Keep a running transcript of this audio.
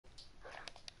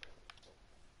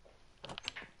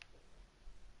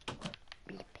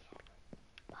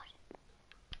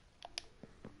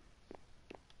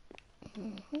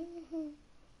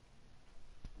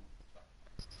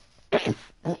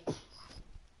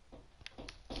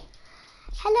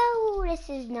Hello, this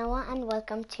is Noah and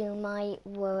welcome to my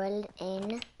world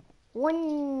in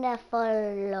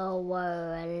Wonderful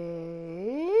World.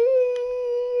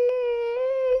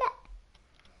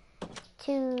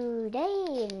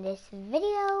 Today in this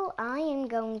video I am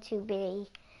going to be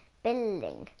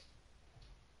building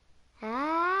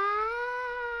I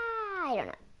don't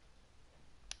know.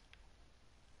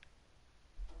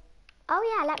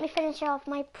 Oh yeah, let me finish off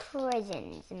my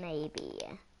prisons maybe.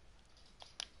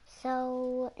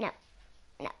 So, no.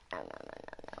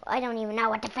 I don't even know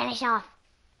what to finish off.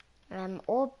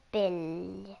 Or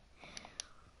build.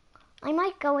 I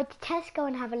might go into Tesco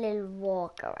and have a little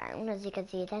walk around. As you can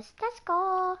see, there's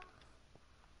Tesco.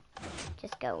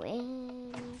 Just go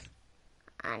in.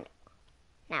 And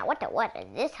now, what is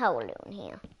this hole doing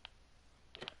here?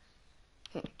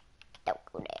 Don't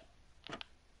go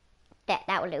there.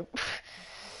 That will do.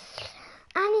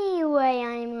 Anyway,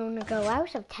 I'm gonna go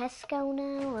out of Tesco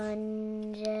now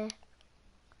and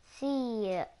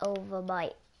see over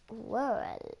my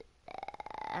world.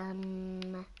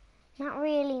 Not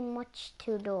really much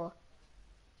to do.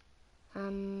 I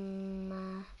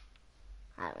don't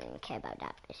even care about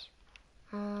that bit.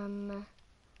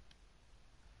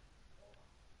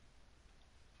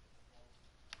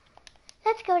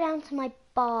 Let's go down to my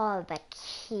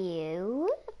barbecue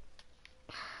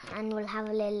and we'll have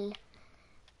a little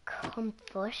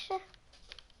comfort.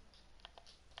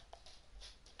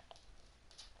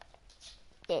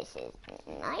 This is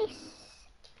nice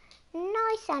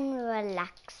and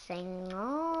relaxing.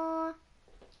 Oh.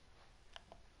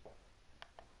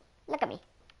 Look at me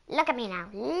now,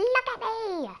 look at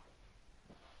me.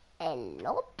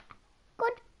 Hello,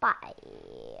 goodbye.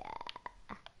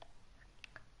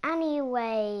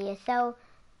 Anyway, so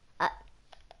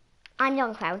I'm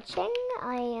done crouching.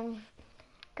 I am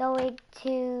going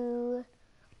to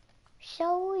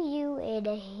show you in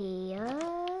here.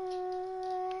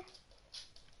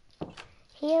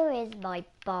 Here is my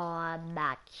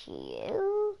barbecue.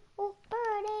 Oh,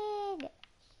 burning!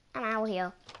 I'm out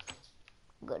here.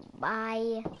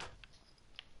 Goodbye.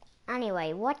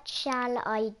 Anyway, what shall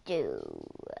I do?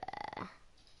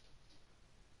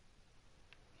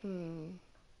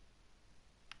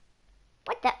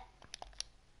 What the?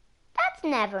 That's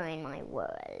never in my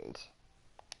world.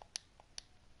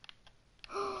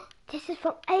 This is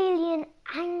from Alien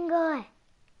Anger.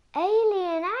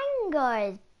 Alien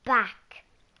Anger is back.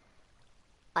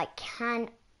 I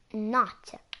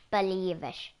cannot believe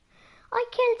it. I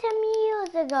killed him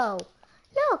years ago.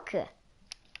 Look.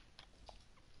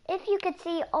 If you could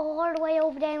see all the way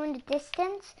over there in the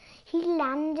distance, he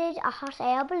landed a hot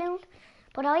air balloon.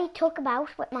 But I took him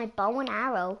out with my bow and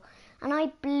arrow and I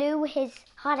blew his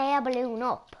hot air balloon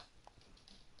up.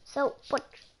 So, but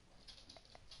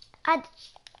I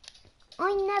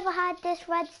never had this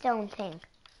redstone thing.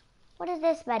 What is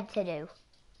this meant to do?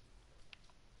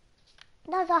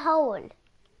 There's a hole.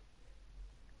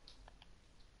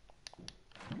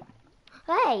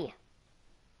 Hey!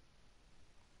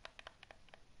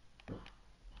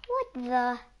 What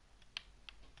does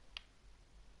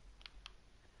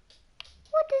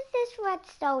this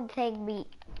redstone thing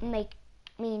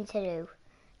mean to do?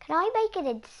 Can I make it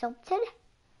into something?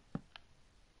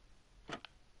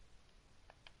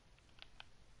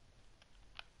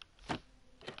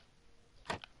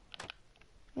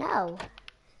 No.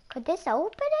 Could this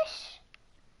open it?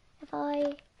 If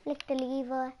I flick the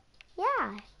lever,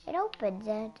 yeah, it opens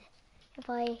it. If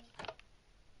I,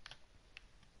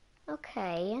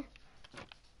 okay.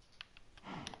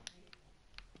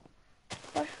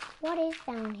 What is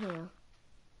down here?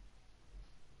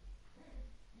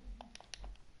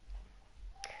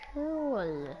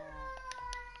 Cool.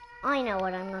 I know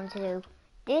what I'm going to do.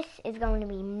 This is going to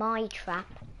be my trap.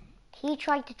 He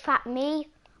tried to trap me,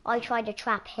 I tried to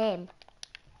trap him.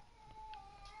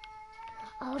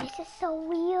 Oh, this is so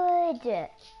weird.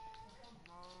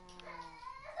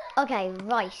 Okay,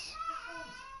 right.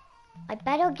 I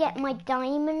better get my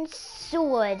diamond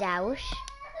sword out.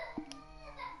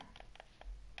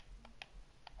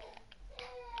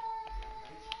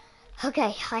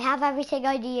 Okay, I have everything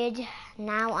I need.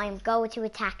 Now I'm going to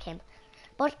attack him.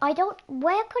 But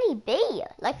where could he be?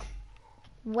 Like,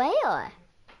 where?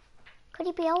 Could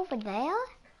he be over there?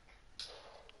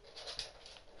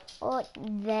 Or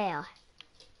there?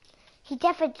 He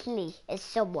definitely is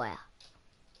somewhere.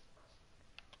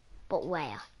 But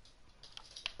where?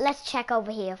 Let's check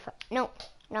over here. No.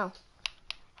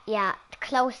 Yeah,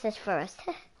 closest first.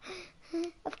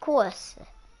 Of course.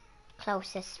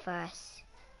 Closest first.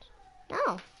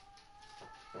 No.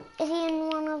 Is he in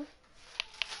one of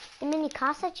the mini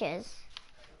cottages?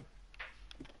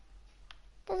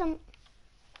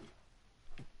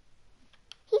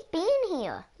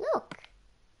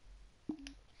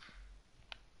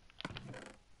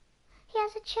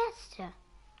 a chest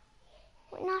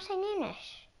with nothing in it.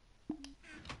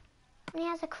 And he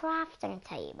has a crafting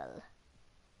table.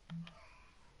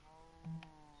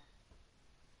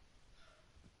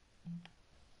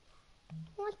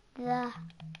 What the?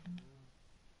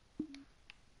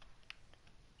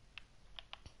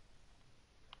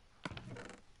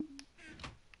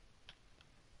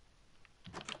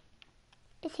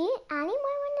 Is he anywhere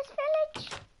in this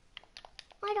village?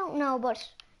 I don't know, but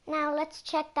now let's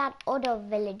check that other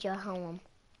villager home.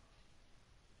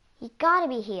 He gotta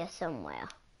be here somewhere.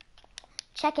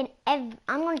 I'm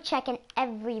gonna check in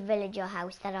every villager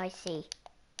house that I see.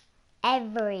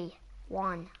 Every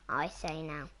one, I say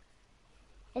now.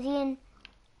 Is he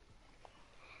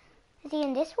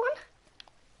in this one?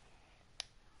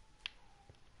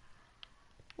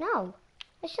 No,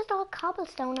 it's just all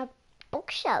cobblestone and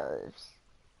bookshelves.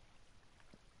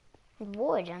 And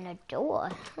wood and a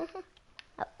door.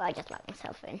 Oh, I just let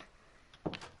myself in.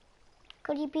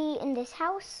 Could he be in this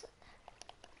house?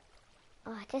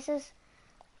 Oh, this is...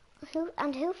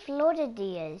 Who flooded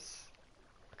these?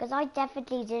 Because I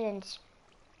definitely didn't.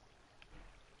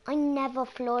 I never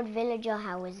flood villager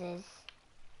houses.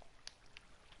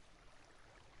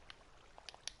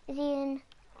 Is he in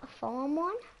a farm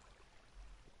one?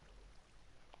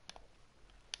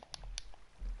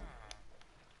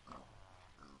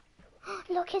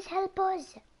 Look, his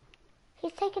helpers.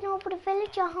 He's taking over the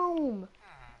villager home.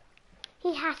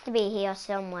 He has to be here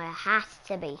somewhere. Has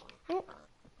to be. And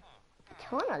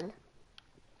tunnel?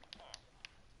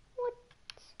 What?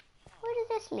 Where does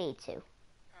this lead to?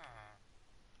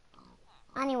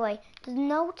 Anyway, there's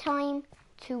no time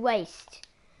to waste.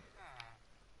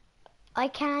 I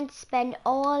can't spend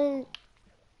all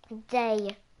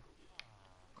day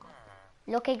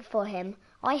looking for him.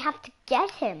 I have to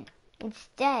get him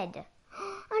instead.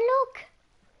 And look!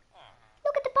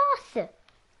 Look at the boss!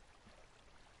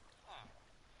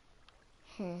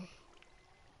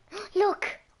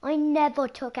 Look! I never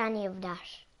took any of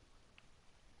that.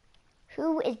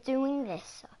 Who is doing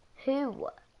this? Who?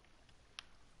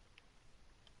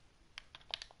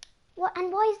 What?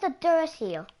 And why is there dirt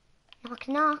here? Knock,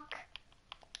 knock.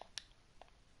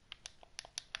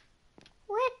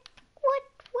 Where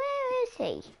is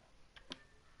he?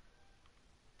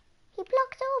 He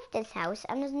blocked off this house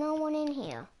and there's no one in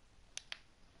here.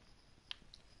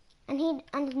 And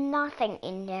there's nothing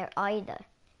in there either.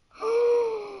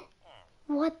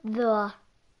 What the?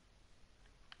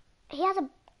 He has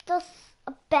there's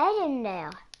a bed in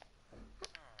there.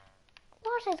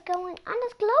 What is going on? And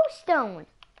there's glowstone.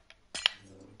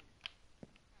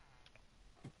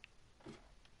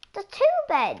 There's 2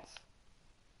 beds.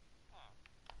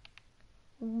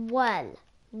 Well,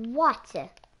 what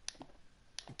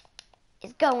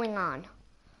is going on?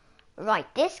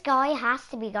 Right, this guy has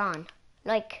to be gone.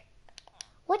 Like,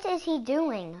 what is he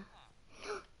doing?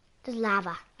 There's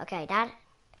lava. Okay,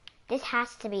 this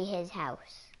has to be his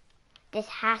house. This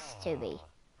has to be.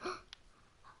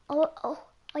 Oh,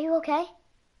 are you okay?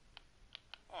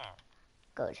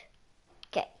 Good.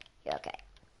 Okay, you're okay.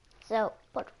 So,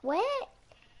 but where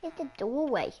is the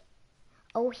doorway?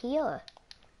 Oh, here.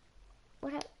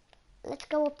 Let's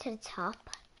go up to the top.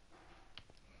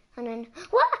 And then,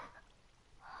 what?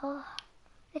 Oh,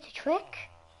 it's a trick.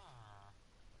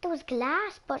 There was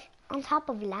glass, but on top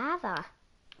of lava.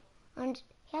 And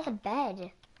he has a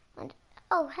bed. And,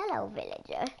 oh, hello,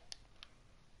 villager.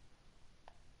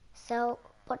 So,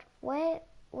 but where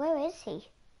is he?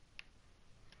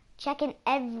 Checking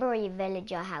every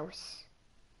villager house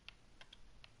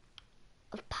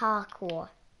of parkour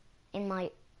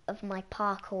of my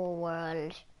parkour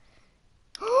world.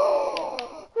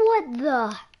 What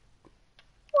the?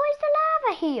 Why is the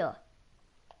lava here?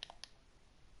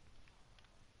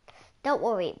 Don't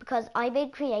worry, because I've been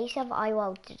creative, I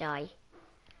won't die.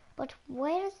 But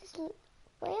where is this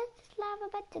lava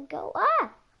about to go?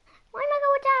 Ah! Why am I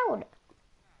going down?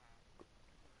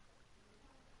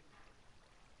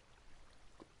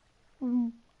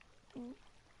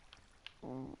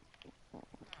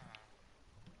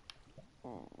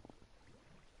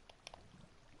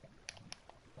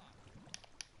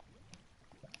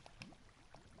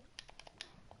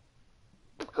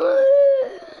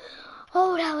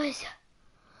 Oh,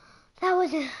 that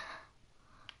was a,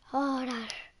 oh,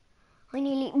 that, I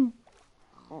nearly,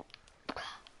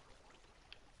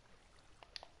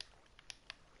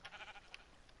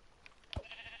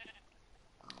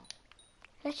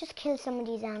 let's just kill some of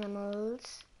these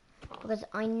animals, because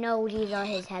I know these are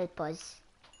his helpers.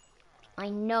 I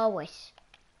know it.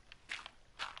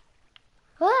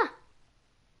 Ah!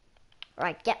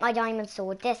 Right, get my diamond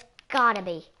sword. This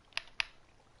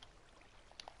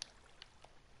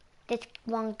This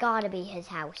one gotta be his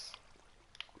house.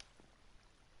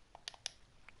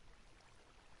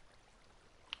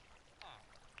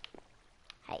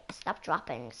 Hey, stop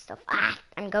dropping stuff. Ah,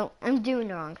 I'm doing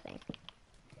the wrong thing.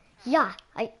 Yeah,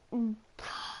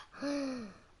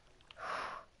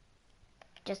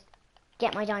 just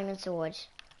get my diamond sword.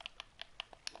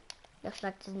 Looks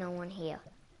like there's no one here.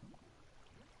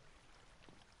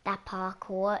 That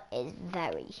parkour is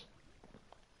very,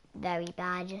 very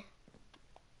bad.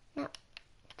 Now,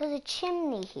 there's a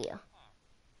chimney here.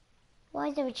 Why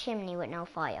is there a chimney with no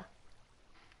fire?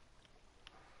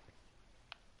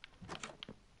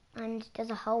 And there's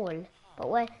a hole. But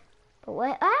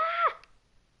where, ah!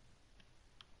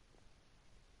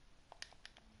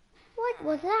 What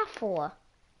was that for?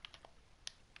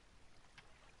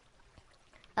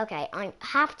 Okay, I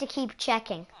have to keep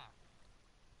checking.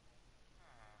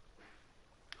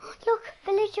 Look,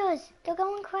 villagers, they're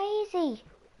going crazy.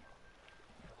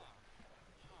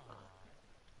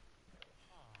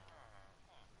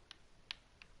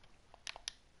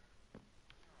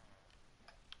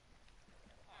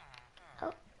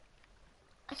 Oh,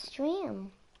 a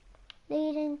stream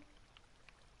leading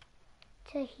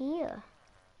to here.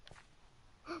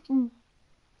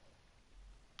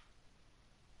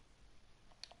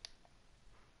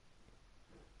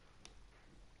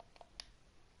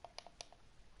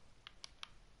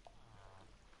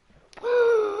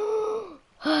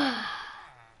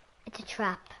 It's a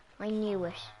trap. I knew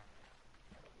it.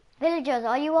 Villagers,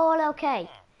 are you all okay?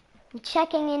 I'm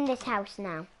checking in this house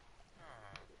now.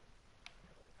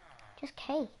 Just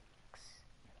cakes.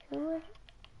 Who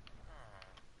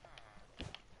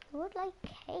would like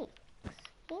cakes?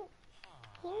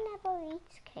 He never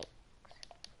eats cakes.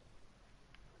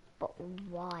 But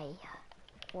why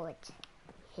would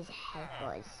his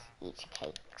helpers eat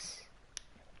cakes?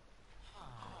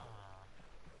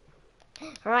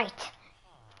 Right.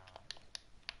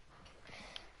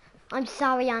 I'm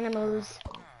sorry, animals.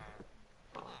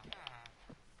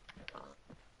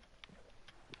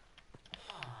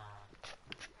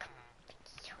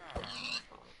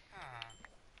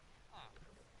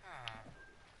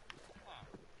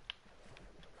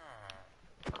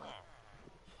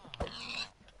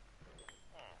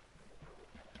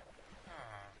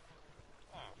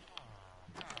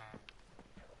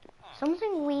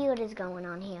 Something weird is going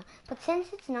on here. But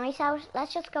since it's nice out,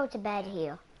 let's just go to bed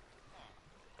here.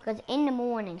 Because in the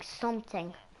morning,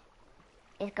 something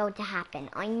is going to happen.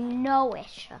 I know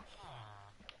it.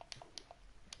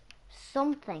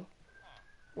 Something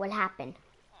will happen.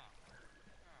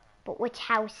 But which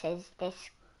house is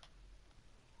this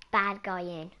bad guy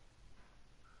in?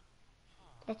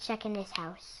 Let's check in this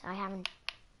house. I haven't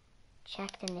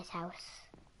checked in this house.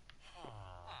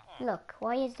 Look,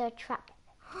 why is there a trap?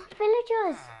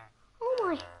 Villagers!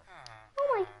 Oh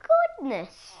my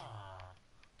goodness!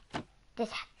 This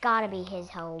gotta be his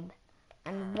home.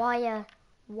 And why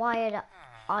the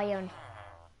iron?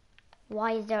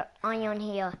 Why is there iron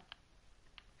here?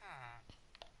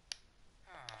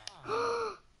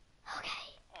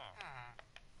 Okay.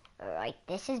 Alright,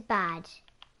 this is bad.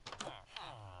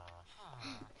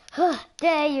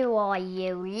 There you are,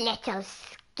 you little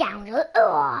scoundrel.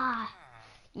 Ugh.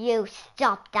 You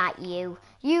stop that, you.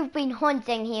 You've been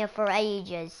hunting here for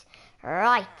ages.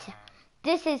 Right.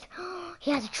 This is...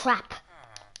 He has a trap.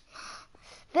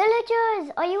 Villagers,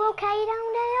 are you okay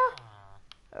down there?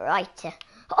 Right.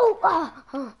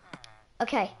 Oh.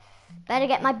 Okay. Better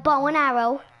get my bow and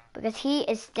arrow because he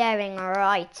is staring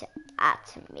right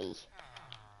at me.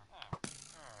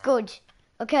 Good.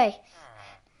 Okay.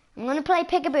 I'm going to play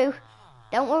peekaboo.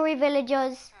 Don't worry,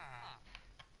 villagers.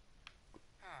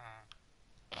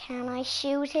 Can I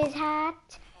shoot his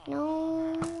hat?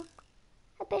 No.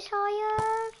 A bit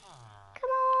higher. Come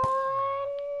on.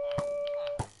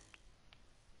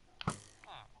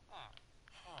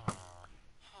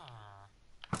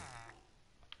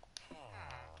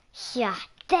 Yeah,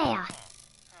 there.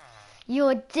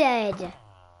 You're dead.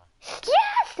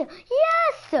 Yes!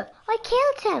 Yes! I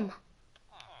killed him.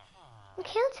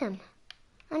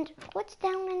 And what's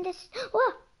down in this?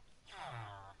 Oh!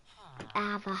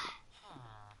 Ava.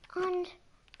 And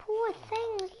poor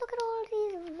things, look at all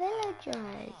these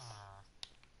villagers.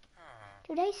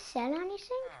 Do they sell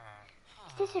anything?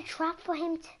 Is this a trap for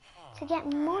him to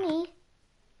get money?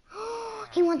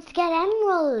 He wants to get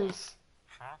emeralds.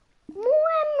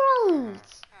 More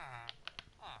emeralds.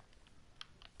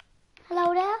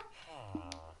 Hello there?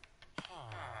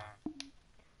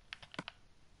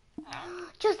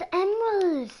 Just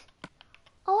emeralds.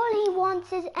 All he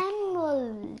wants is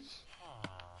emeralds.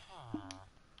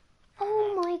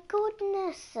 Oh my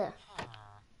goodness.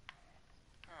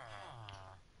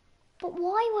 But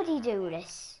why would he do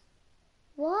this?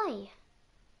 Why?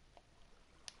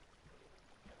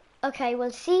 Okay,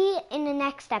 we'll see in the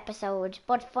next episode.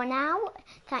 But for now,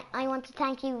 I want to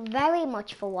thank you very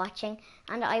much for watching,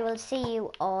 and I will see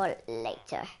you all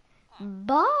later.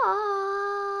 Bye!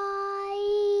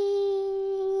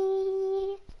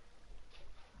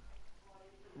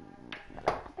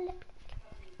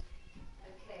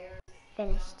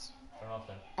 Finished.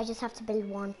 I just have to build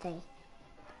one thing.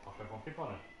 Okay, well, keep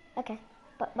on it. Okay,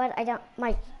 but I don't.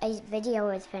 My video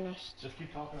is finished. Just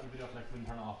keep talking on the video like when you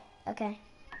turn it off. Okay.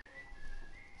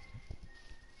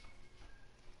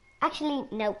 Actually,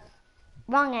 no.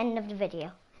 Wrong end of the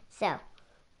video. So,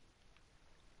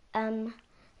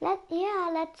 let's.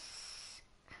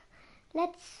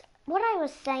 What I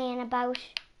was saying about.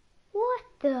 What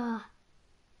the?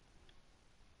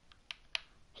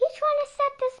 He's trying to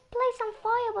set this place on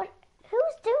fire, but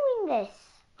who's doing this?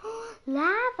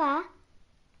 Lava?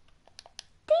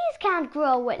 These can't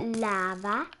grow with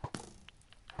lava.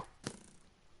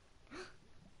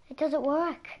 It doesn't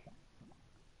work.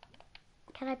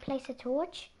 Can I place a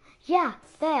torch? Yeah,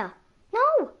 there.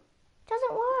 No, it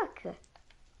doesn't work.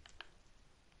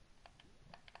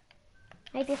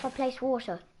 Maybe if I place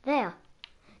water. There.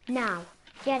 Now,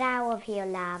 get out of here,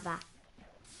 lava.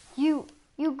 You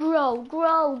grow.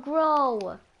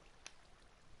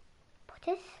 But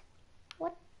this,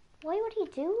 what? Why would he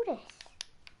do this?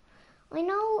 I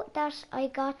know that I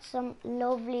got some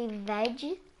lovely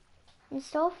veg and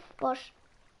stuff, but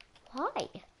why?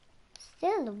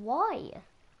 Still, why?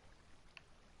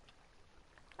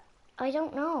 I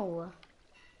don't know.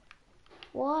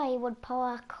 Why would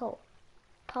parkour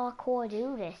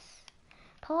do this?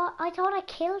 I thought I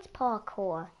killed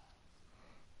parkour.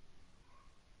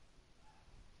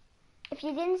 If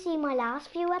you didn't see my last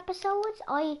few episodes,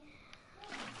 I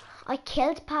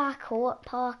killed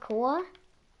parkour,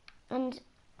 and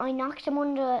I knocked him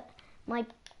under my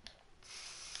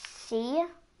sea.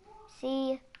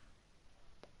 See,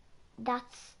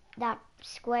 that's that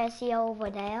square sea over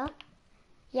there.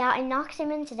 Yeah, I knocked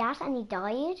him into that and he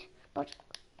died. But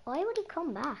why would he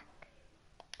come back?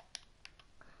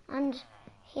 And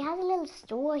he has a little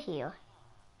store here.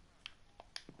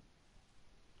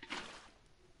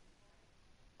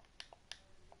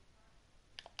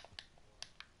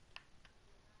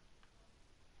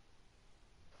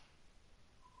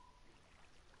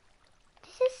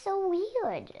 This is so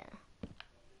weird.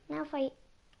 Now if I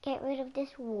get rid of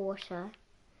this water.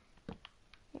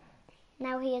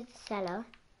 Now here's the cellar.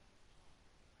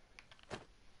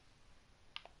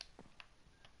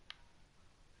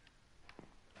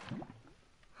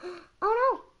 Oh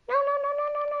no! No!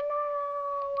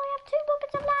 I have 2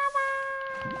 buckets of lava!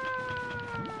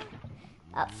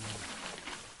 Oh.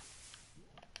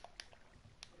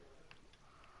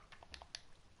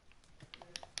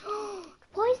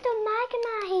 Why is there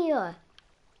magma here?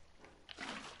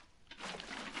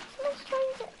 Someone's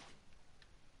trying to...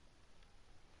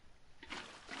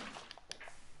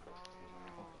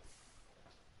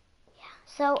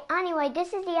 So anyway,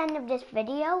 this is the end of this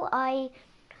video. I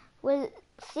will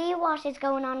see what is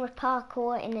going on with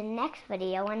parkour in the next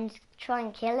video and try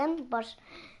and kill him. But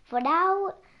for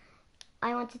now,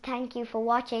 I want to thank you for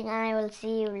watching and I will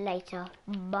see you later.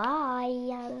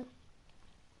 Bye.